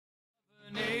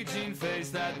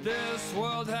face that this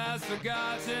world has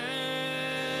forgotten.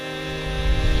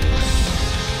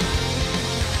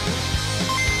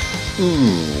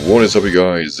 What is up, you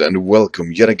guys, and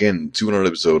welcome yet again to another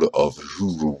episode of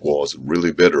Who Was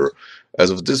Really Better.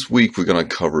 As of this week, we're gonna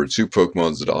cover two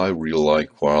Pokemons that I really like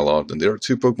quite a lot, and there are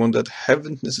two Pokemon that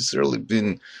haven't necessarily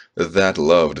been that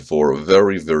loved for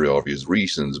very, very obvious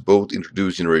reasons. Both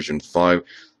introduced Generation 5,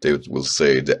 they will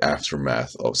say the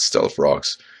aftermath of Stealth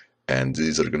Rocks, and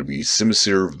these are gonna be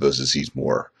SIMISEAR versus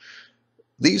HEATMOR.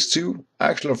 These two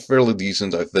actually are fairly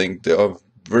decent, I think. They have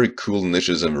very cool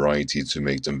niches and variety to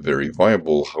make them very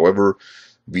viable. However,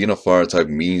 being a fire type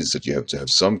means that you have to have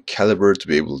some caliber to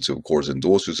be able to, of course,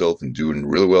 endorse yourself and doing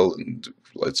really well. And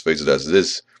let's face it, as it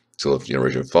is, till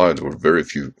Generation 5, there were very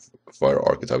few fire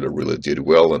archetypes that really did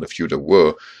well, and the few that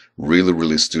were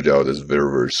really stood out as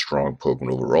very strong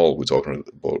Pokemon overall. We're talking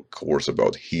about, of course,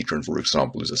 about Heatran, for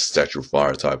example, is a stature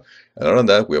fire type. And other than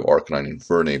that, we have Arcanine and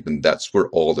Infernape, and that's where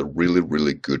all the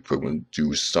really good Pokemon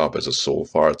do stop as a sole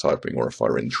fire typing or a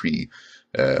fire in tree.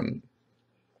 Other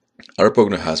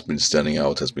Pokemon that has been standing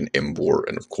out has been Emboar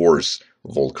and, of course,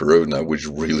 Volcarona, which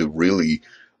really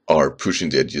are pushing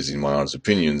the edges in my honest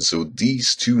opinion. So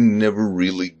these two never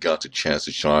really got a chance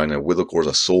to shine, and with, of course,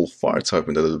 a sole fire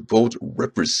typing that they both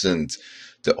represent,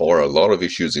 there are a lot of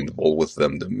issues involved with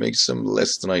them that makes them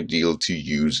less than ideal to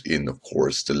use in, of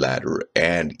course, the ladder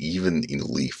and even in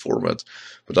leaf format.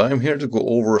 But I am here to go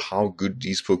over how good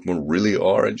these Pokemon really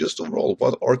are and just overall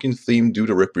what Arcane theme do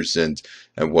they represent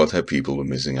and what have people been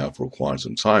missing out for quite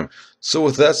some time. So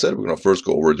with that said, we're going to first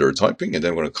go over their typing, and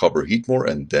then we're going to cover HEATMOR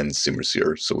and then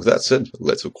SIMISEAR. So with that said,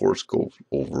 let's of course go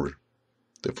over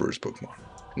the first Pokemon.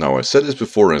 Now, I said this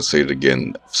before and I'll say it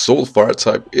again, Soul Fire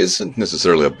type isn't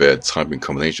necessarily a bad typing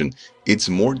combination. It's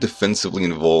more defensively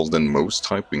involved than most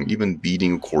typing, even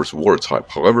beating, of course, Water type.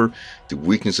 However, the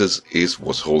weaknesses is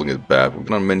what's holding it back. We're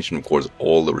gonna mention, of course,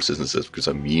 all the resistances, because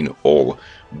I mean all.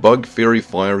 Bug, Fairy,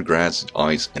 Fire, Grass,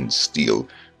 Ice, and Steel.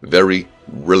 Very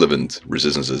relevant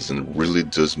resistances, and it really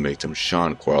does make them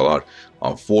shine quite a lot.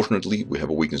 Unfortunately, we have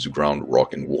a weakness to Ground,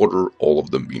 Rock, and Water, all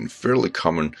of them being fairly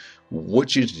common,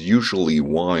 which is usually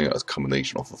why a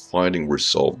combination of a fighting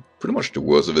resolve pretty much the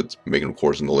worst of it, making, of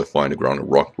course, nullifying the Ground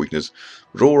and Rock weakness.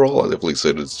 But overall, I definitely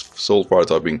say that Soul Fire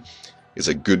typing is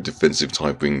a good defensive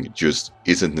typing, it just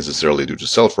isn't necessarily due to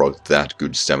Stealth Rock that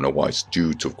good stamina-wise,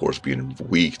 due to, of course, being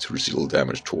weak to residual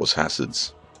damage towards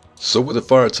hazards. So with the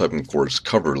fire typing course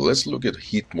covered, let's look at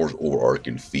HEATMOR's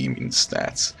overarching theme in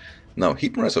stats. Now,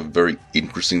 HEATMOR has a very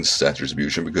interesting stat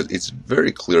distribution because it's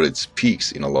very clear that its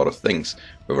peaks in a lot of things.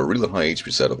 We have a really high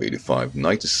HP stat of 85,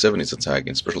 97 its attack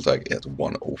and special attack at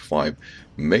 105,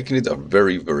 making it a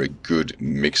very good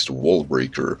mixed wall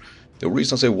breaker. The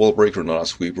reason I say wall breaker, not a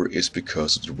sweeper, is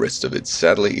because of the rest of it.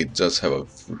 Sadly, it does have a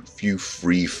few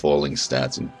free falling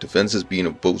stats, and defenses being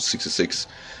of both 66.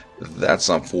 That's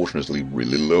unfortunately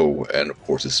really low, and of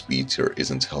course the speed here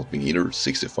isn't helping either.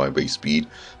 65 base speed.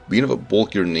 Being of a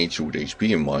bulkier nature with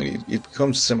HP in mind, it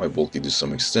becomes semi-bulky to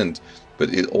some extent,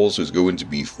 but it also is going to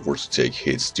be forced to take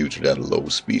hits due to that low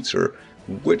speed here,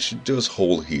 which does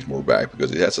hold HEATMOR back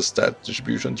because it has a stat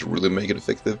distribution to really make it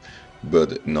effective,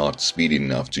 but not speedy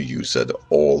enough to use it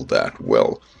all that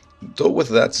well. Though with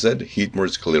that said, HEATMOR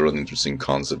is clearly an interesting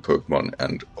concept Pokemon,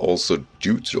 and also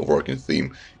due to the overarching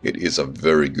theme, it is a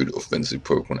very good offensive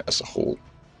Pokemon as a whole.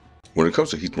 When it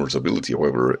comes to HEATMOR's ability,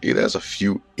 however, it has a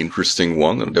few interesting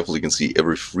ones, and definitely can see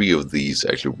every three of these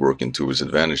actually working to its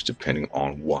advantage depending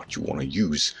on what you want to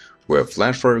use. We have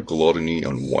Flashfire, Gluttony,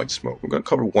 and White Smoke. I'm going to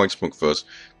cover White Smoke first,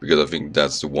 because I think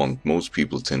that's the one most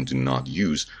people tend to not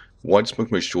use. White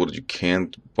Smoke makes sure that you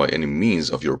can't, by any means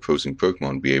of your opposing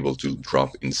Pokemon, be able to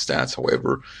drop in stats.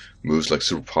 However, moves like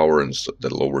Superpower and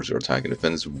that lowers your attack and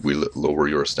defense will lower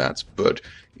your stats, but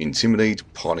Intimidate,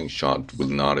 Potting Shot will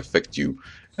not affect you.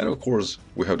 And of course,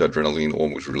 we have the Adrenaline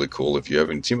Orb, which is really cool. If you have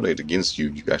Intimidate against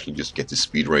you, you actually just get the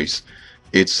Speed Race.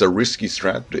 It's a risky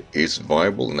strat, but it is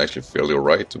viable and actually fairly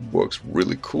alright. It works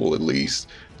really cool, at least.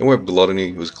 Then we have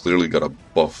Gluttony, who's clearly got a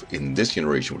buff in this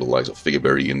generation with the likes of Figure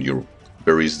Berry and your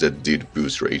berries that did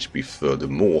boost your HP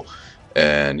furthermore,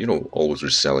 and you know, always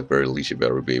with Relic Berry, Leechy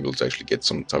Berry, be able to actually get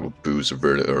some type of boost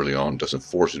very early on, doesn't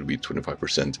force it to be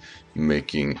 25%,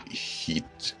 making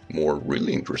HEATMOR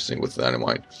really interesting with that in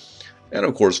mind. And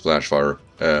of course, Flashfire,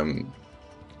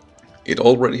 it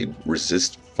already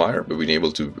resists fire, but being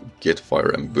able to get fire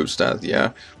and boost that,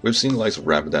 yeah, we've seen like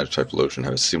Rapidash type Lotion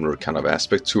have a similar kind of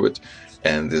aspect to it,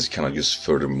 and this kind of just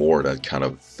furthermore that kind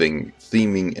of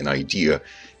theming and idea.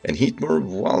 And HEATMOR,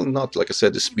 while not, like I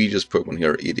said, the speediest Pokemon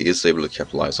here, it is able to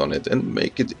capitalize on it and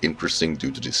make it interesting due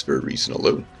to this very reason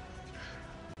alone.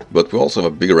 But we also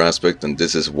have a bigger aspect, and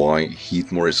this is why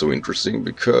HEATMOR is so interesting,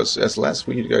 because as last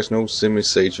week you guys know,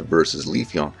 SIMISEAR versus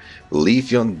Leafeon.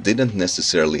 Leafeon didn't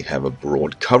necessarily have a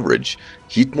broad coverage.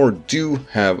 HEATMOR do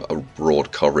have a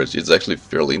broad coverage. It's actually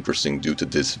fairly interesting due to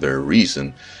this very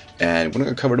reason. And we're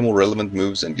going to cover the more relevant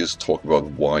moves and just talk about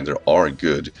why they are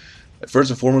good.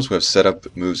 First and foremost, we have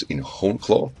setup moves in Hone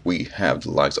Claw. We have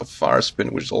the likes of Fire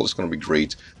Spin, which is always going to be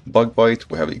great. Bug Bite,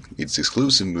 we have its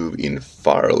exclusive move in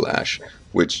Fire Lash,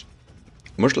 which,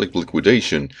 much like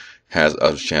Liquidation, has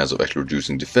a chance of actually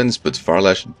reducing defense, but Fire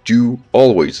Lash do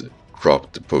always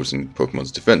drop the opposing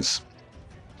Pokemon's defense.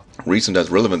 The reason that's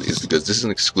relevant is because this is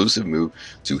an exclusive move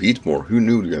to HEATMOR. Who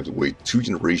knew you have to wait 2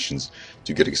 generations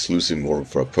to get exclusive move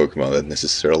for a Pokemon that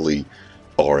necessarily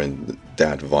aren't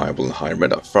that viable in higher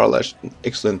meta? Fire Lash, an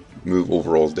excellent move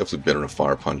overall, definitely better than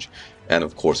Fire Punch. And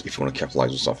of course, if you want to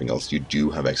capitalize on something else, you do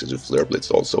have access to Flare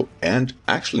Blitz also, and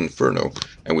actually Inferno.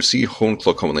 And we see Hone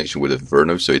Claw combination with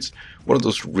Inferno, so it's one of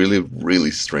those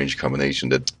really strange combination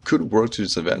that could work to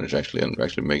its advantage actually, and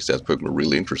actually makes that Pokemon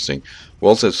really interesting. We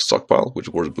also have Stockpile, which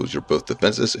of course boosts your both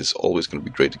defenses, is always going to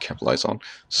be great to capitalize on.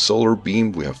 Solar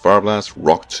Beam, we have Fire Blast,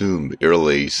 Rock Tomb, Air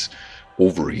Lace,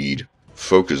 Overheat,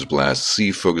 Focus Blast.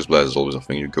 See, Focus Blast is always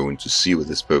something you're going to see with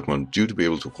this Pokemon due to be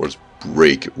able to, of course,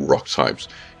 break rock types.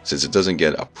 Since it doesn't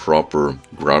get a proper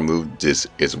ground move, this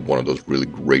is one of those really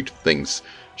great things.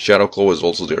 Shadow Claw is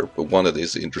also there, but one that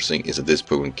is interesting is that this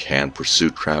Pokemon can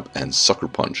Pursuit Trap and Sucker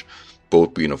Punch,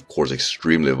 both being, of course,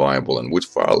 extremely viable, and with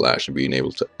Fire Lash and being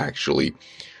able to actually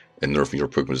nerfing your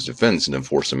Pokemon's defense and then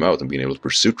force them out and being able to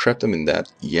Pursuit Trap them in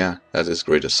that, yeah, that is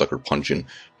great as Sucker Punching,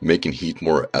 making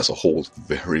HEATMOR as a whole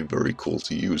very cool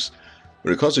to use.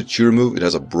 When it comes to Cheer move, it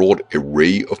has a broad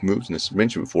array of moves, and as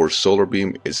mentioned before, Solar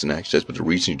Beam is an access, but the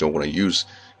reason you don't want to use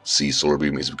C Solar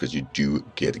Beam is because you do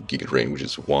get Giga Drain, which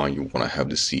is why you want to have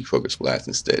the C Focus Blast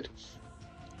instead.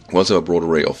 We also have a broad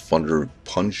array of Thunder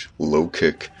Punch, Low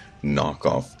Kick,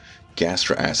 Knockoff,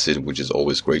 Gastra Acid, which is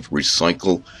always great,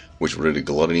 Recycle, which really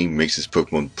Gluttony makes this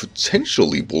Pokemon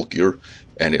potentially bulkier,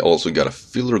 and it also got a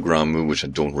filler ground move, which I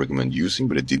don't recommend using,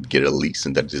 but it did get at least,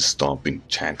 and that is Stomping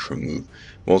Tantrum move.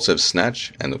 We also have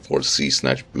Snatch, and of course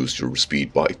C-Snatch boosts your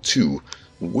speed by 2,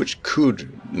 which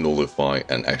could nullify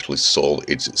and actually solve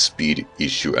its speed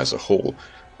issue as a whole.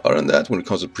 Other than that, when it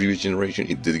comes to previous generation,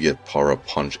 it did get Power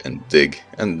Punch and Dig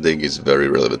is very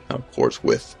relevant now, of course,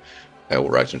 with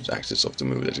Origin's access of the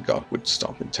move that it got with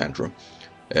Stomping Tantrum.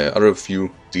 Other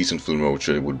few decent full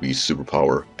motion would be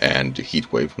Superpower and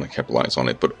Heat Wave when I capitalize on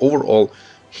it, but overall,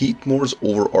 HEATMOR's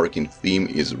overarching theme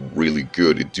is really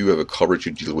good. It do have a coverage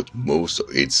to deal with most of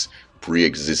its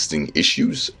pre-existing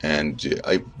issues, and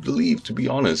I believe, to be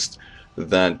honest,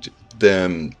 that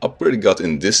the upgrade it got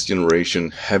in this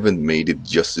generation haven't made it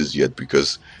justice yet,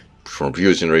 because from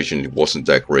previous generation it wasn't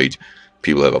that great.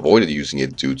 People have avoided using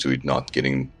it due to it not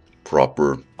getting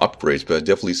proper upgrades, but I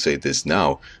definitely say this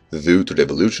now, due to the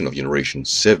evolution of Generation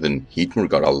 7, HEATMOR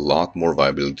got a lot more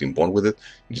viability involved with it.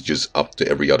 It's just up to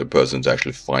every other person to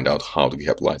actually find out how to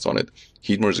capitalize on it.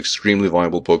 HEATMOR is extremely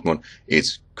viable Pokemon.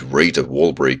 It's great at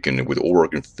wall breaking with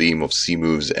overarching theme of C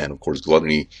moves and of course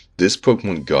Gluttony. This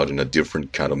Pokemon got in a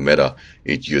different kind of meta.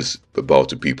 It's just about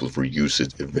the people who use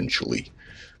it eventually.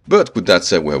 But with that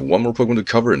said, we have one more Pokemon to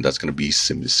cover, and that's going to be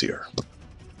SIMISEAR.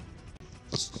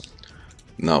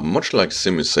 Now, much like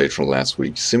SIMISEAR from last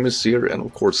week, SIMISEAR and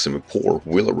of course SIMIPOR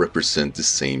will represent the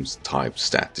same type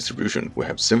stat distribution. We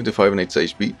have 75 in its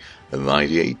HP,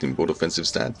 98 in both offensive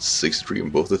stat, 63 in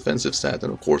both defensive stat,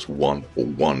 and of course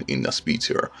 101 in the speed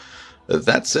tier.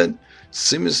 That said,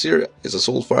 SIMISEAR is a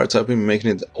Soul Fire typing,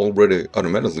 making it already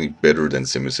automatically better than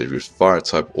SIMISEAR's Fire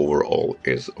type. Overall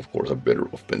is of course a better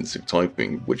offensive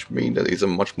typing, which means that it's a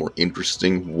much more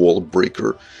interesting wall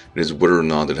breaker. It is whether or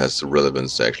not it has the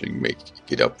relevance to actually make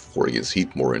it up for against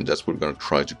HEATMOR, and that's what we're going to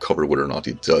try to cover, whether or not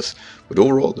it does. But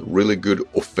overall, really good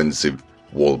offensive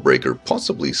wall breaker,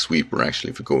 possibly sweeper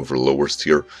actually if you're going for the lowest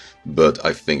tier, but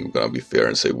I think we're going to be fair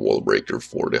and say wall breaker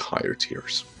for the higher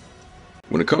tiers.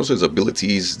 When it comes to its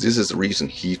abilities, this is the reason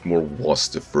HEATMOR was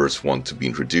the first one to be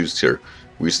introduced here.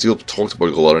 We still talked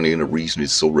about Gluttony and the reason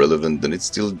it's so relevant, and it's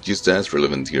still just as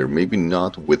relevant here. Maybe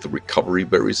not with the recovery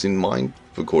berries in mind.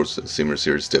 Of course,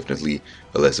 SIMISEAR is definitely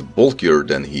less bulkier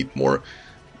than HEATMOR,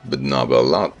 but not by a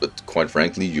lot. But quite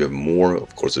frankly, you have more,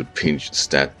 of course, a pinch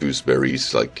stat boost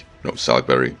berries like Salak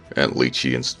Berry and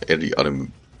Lychee and any other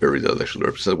berry that actually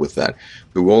represent with that.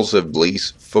 But we also have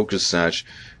Blaze, Focus Sash,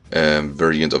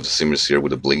 variant of the SIMISEAR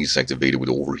with a Blaze activated with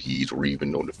Overheat, or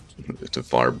even the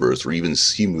Fire Burst, or even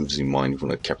C moves in mind. If you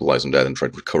want to capitalize on that and try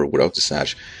to recover without the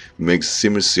Sash, makes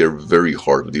SIMISEAR very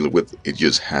hard to deal with. It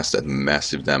just has that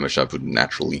massive damage output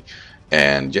naturally,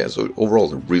 And yeah, so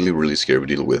overall, really scary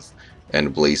to deal with.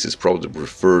 And Blaze is probably the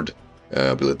preferred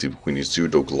ability between these two,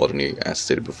 though Gluttony, as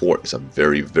stated before, is a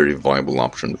very viable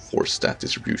option for stat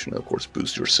distribution and of course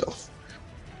boost yourself.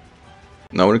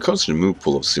 Now when it comes to the move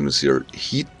pool of SIMISEAR,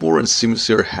 HEATMOR and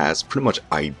SIMISEAR has pretty much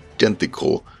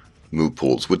identical move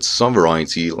pools with some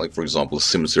variety, like for example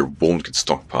SIMISEAR won't get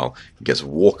stockpile, it gets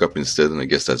walk up instead, and I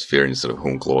guess that's fair instead of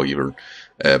home claw either.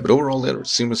 But overall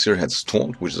SIMISEAR has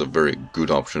taunt, which is a very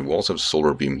good option. We also have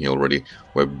solar beam here already.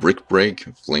 We have brick break,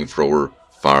 flamethrower,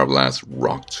 fire blast,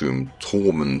 rock tomb,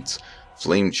 torment,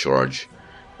 flame charge.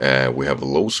 We have a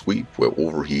low sweep, we have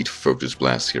overheat, focus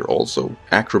blast here also.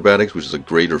 Acrobatics, which is a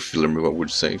greater filler move I would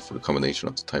say for the combination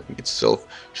of the typing itself.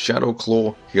 Shadow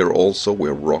claw here also, we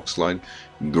have rock slide.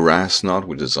 Grass knot,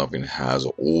 which is something that has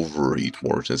over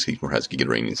HEATMOR, since HEATMOR has Giga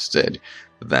Drain instead.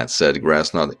 That said,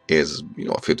 Grass knot is, a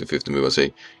 50-50 move I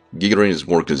say. Giga Drain is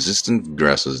more consistent,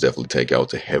 Grass does definitely take out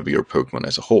the heavier Pokemon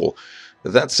as a whole.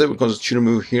 That said, when it comes to tuner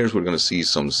move here, we're going to see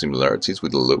some similarities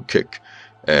with the low kick.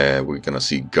 We're gonna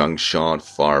see Gunk Shot,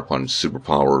 Fire Punch,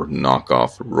 Superpower,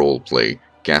 Knockoff, Roleplay,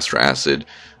 Gastro Acid,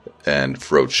 and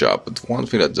Throat Shot. But one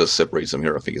thing that does separate them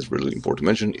here, I think is really important to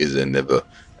mention, is Endeavor.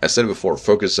 As said before,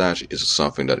 Focus Sash is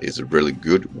something that is really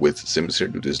good with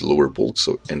SIMISEAR due to this lower bulk,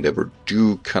 so Endeavor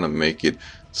do kind of make it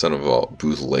sort of a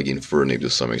bootleg Infernape to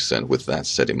some extent with that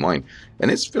set in mind.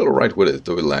 And it's still alright with it,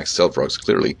 though it lacks Stealth Rocks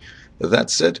clearly. That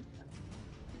said,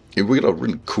 if we get a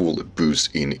really cool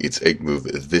boost in its egg move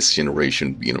this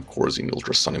generation, being of course in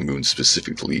Ultrasonic Moon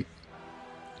specifically,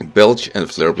 Belch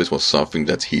and Flare Blitz was something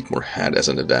that HEATMOR had as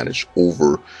an advantage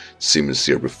over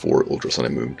SIMISEAR before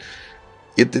Ultrasonic Moon.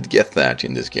 It did get that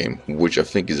in this game, which I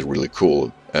think is really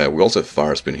cool. We also have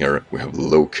Fire Spin here, we have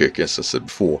Low Kick as I said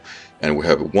before, and we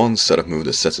have one setup move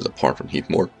that sets it apart from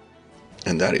HEATMOR,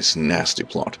 and that is Nasty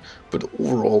Plot. But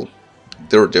overall,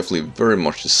 they're definitely very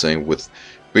much the same with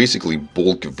basically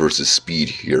bulk versus speed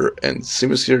here, and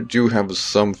SIMISEAR do have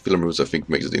some filler moves I think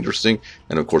makes it interesting,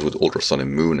 and of course with Ultrasonic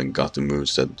Moon and got the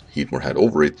moves that HEATMOR had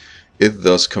over it, it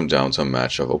does come down to a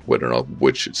matchup of whether or not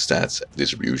which stats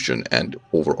distribution and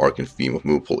overarching theme of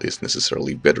move pool is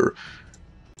necessarily better.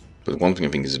 But one thing I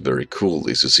think is very cool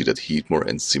is to see that HEATMOR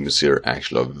and SIMISEAR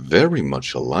actually are very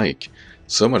much alike.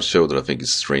 So much so that I think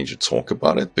it's strange to talk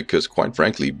about it, because quite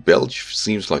frankly, Belch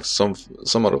seems like some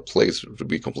other place, to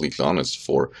be completely honest,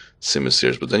 for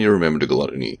SIMISEARs, but then you remember the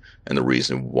Gluttony and the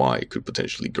reason why you could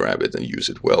potentially grab it and use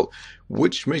it well,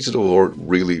 which makes it overall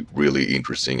really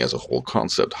interesting as a whole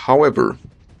concept. However,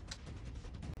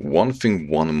 one thing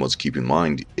one must keep in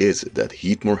mind is that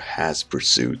HEATMOR has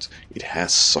Pursuit, it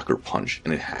has Sucker Punch,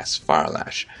 and it has Fire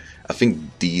Lash. I think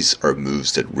these are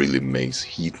moves that really makes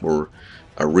HEATMOR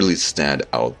a really stand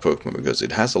out Pokemon, because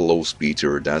it has a low speed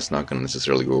tier, that's not going to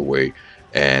necessarily go away,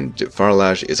 and Fire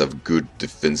Lash is a good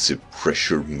defensive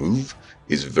pressure move.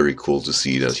 It's very cool to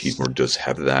see that HEATMOR does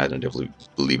have that, and I definitely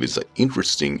believe it's an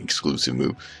interesting exclusive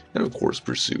move. And of course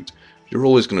Pursuit. You're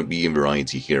always going to be in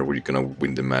variety here where you're going to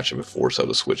win the match and force out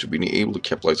a switch. Being able to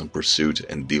capitalize on Pursuit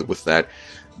and deal with that,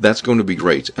 that's going to be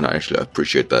great, and I actually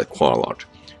appreciate that quite a lot.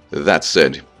 That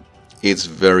said, it's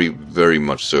very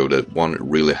much so that one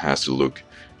really has to look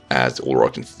at the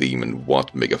overarching theme and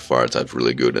what make a fire type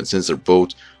really good, and since they're both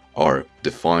are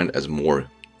defined as more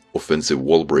offensive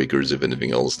wall breakers if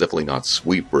anything else, definitely not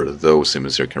sweeper, though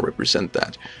SIMISEAR can represent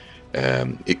that.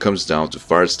 It comes down to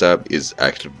Fire Stab is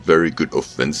actually very good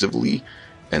offensively,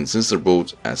 and since they're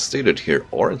both, as stated here,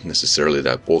 aren't necessarily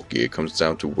that bulky, it comes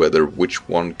down to whether which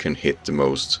one can hit the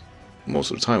most of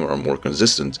the time or are more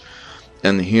consistent.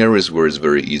 And here is where it's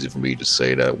very easy for me to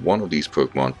say that one of these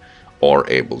Pokemon are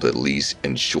able to at least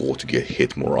ensure to get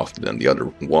hit more often than the other.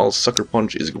 While Sucker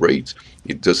Punch is great,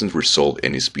 it doesn't resolve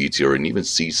any speed tier, and even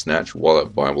Seed Snatch, while a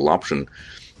viable option,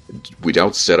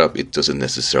 without setup it doesn't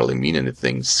necessarily mean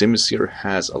anything. SIMISEAR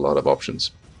has a lot of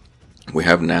options. We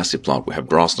have Nasty Plot, we have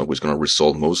Grass Knot, which is going to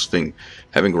resolve most things.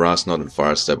 Having Grass Knot and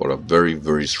Fire Step are a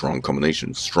very strong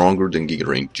combination, stronger than Giga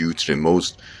Drain due to the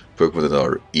most Pokemon that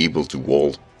are able to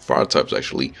wall fire types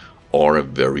actually are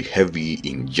very heavy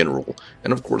in general.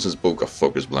 And of course, since both got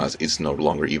Focus Blast, it's no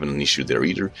longer even an issue there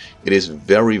either. It is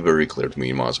very clear to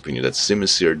me, in my opinion, that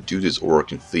SIMISEAR, due to its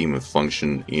overarching theme and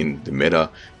function in the meta,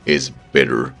 is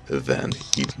better than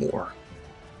HEATMOR.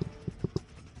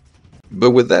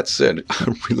 But with that said,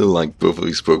 I really like both of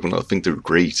these Pokemon. I think they're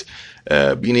great.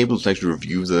 Being able to actually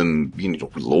review them, being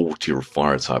low tier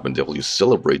fire type, and definitely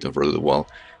celebrate them for a little while,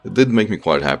 it did make me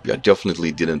quite happy. I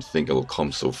definitely didn't think I would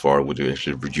come so far with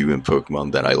actually reviewing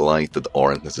Pokemon that I like that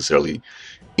aren't necessarily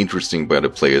interesting by other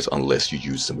players unless you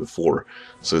use them before.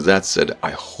 So that said,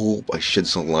 I hope I shed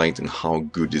some light on how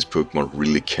good this Pokemon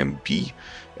really can be.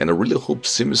 and I really hope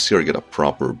SIMISEAR get a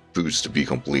proper boost, to be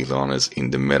completely honest, in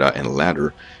the meta and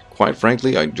ladder. Quite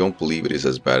frankly, I don't believe it is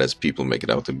as bad as people make it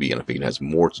out to be, and I think it has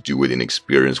more to do with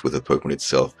inexperience with the Pokemon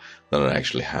itself than it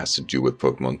actually has to do with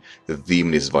Pokemon. The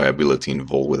theme is viability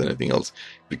involved with anything else,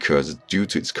 because due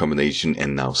to its combination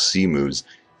and now C moves,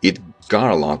 it got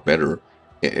a lot better.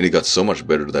 And it got so much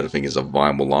better that I think it's a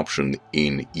viable option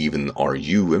in even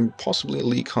RU and possibly a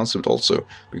League concept also,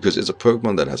 because it's a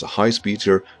Pokemon that has a high speed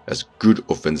tier, has good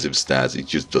offensive stats, it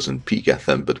just doesn't peak at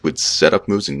them, but with setup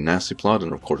moves in Nasty Plot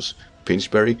and of course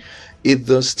Pinchberry, it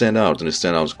does stand out, and it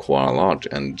stands out quite a lot.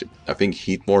 And I think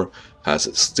HEATMOR has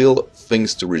still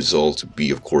things to resolve to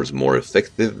be, of course, more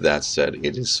effective. That said,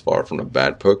 it is far from a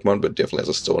bad Pokemon, but definitely as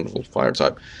a Stone and Fire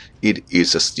type, it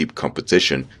is a steep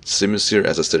competition. SIMISEAR,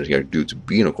 as I stated here, due to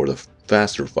being, of course, a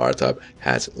faster Fire type,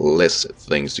 has less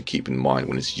things to keep in mind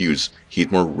when it's used.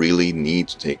 HEATMOR really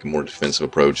needs to take a more defensive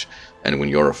approach, and when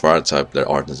you're a Fire type that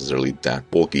aren't necessarily that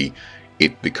bulky,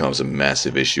 it becomes a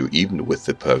massive issue, even with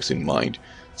the perks in mind.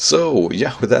 So,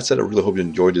 yeah, with that said, I really hope you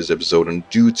enjoyed this episode, and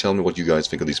do tell me what you guys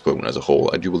think of these Pokemon as a whole.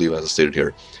 I do believe, as I stated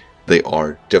here, they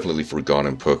are definitely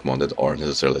forgotten Pokemon that aren't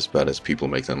necessarily as bad as people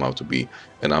make them out to be,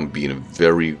 and I'm being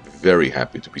very, very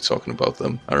happy to be talking about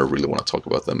them, and I really want to talk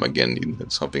about them again in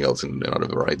something else in another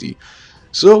variety.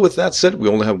 So, with that said, we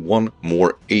only have one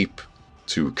more ape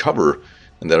to cover,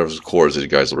 and that, of course, as you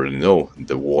guys already know,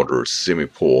 the Water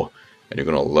Simipour, and you're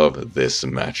gonna love this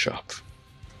matchup.